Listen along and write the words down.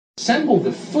Assemble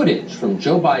the footage from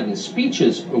Joe Biden's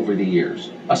speeches over the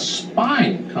years, a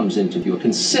spine comes into view, a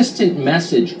consistent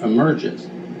message emerges.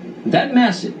 That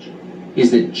message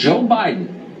is that Joe Biden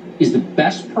is the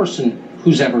best person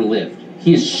who's ever lived.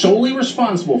 He is solely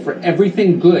responsible for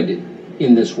everything good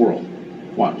in this world.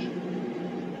 Watch.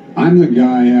 I'm the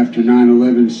guy after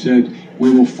 9/11 said, we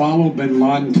will follow bin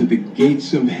Laden to the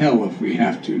gates of hell if we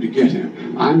have to get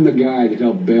him. I'm the guy that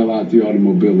helped bail out the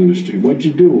automobile industry. What'd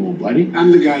you do, old buddy?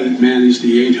 I'm the guy that managed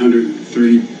the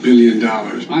 $830 billion.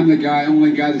 I'm the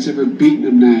only guy that's ever beaten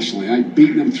him nationally. I've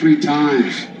beaten him 3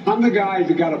 times. I'm the guy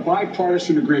that got a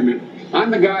bipartisan agreement. I'm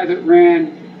the guy that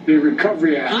ran the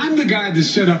Recovery Act. I'm the guy that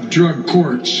set up drug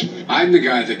courts. I'm the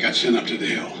guy that got sent up to the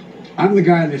Hill. I'm the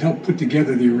guy that helped put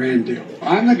together the Iran deal.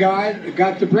 I'm the guy that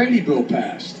got the Brady bill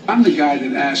passed. I'm the guy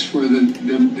that asked for the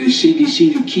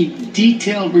CDC to keep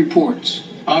detailed reports.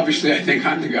 Obviously, I think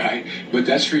I'm the guy, but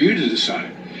that's for you to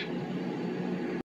decide.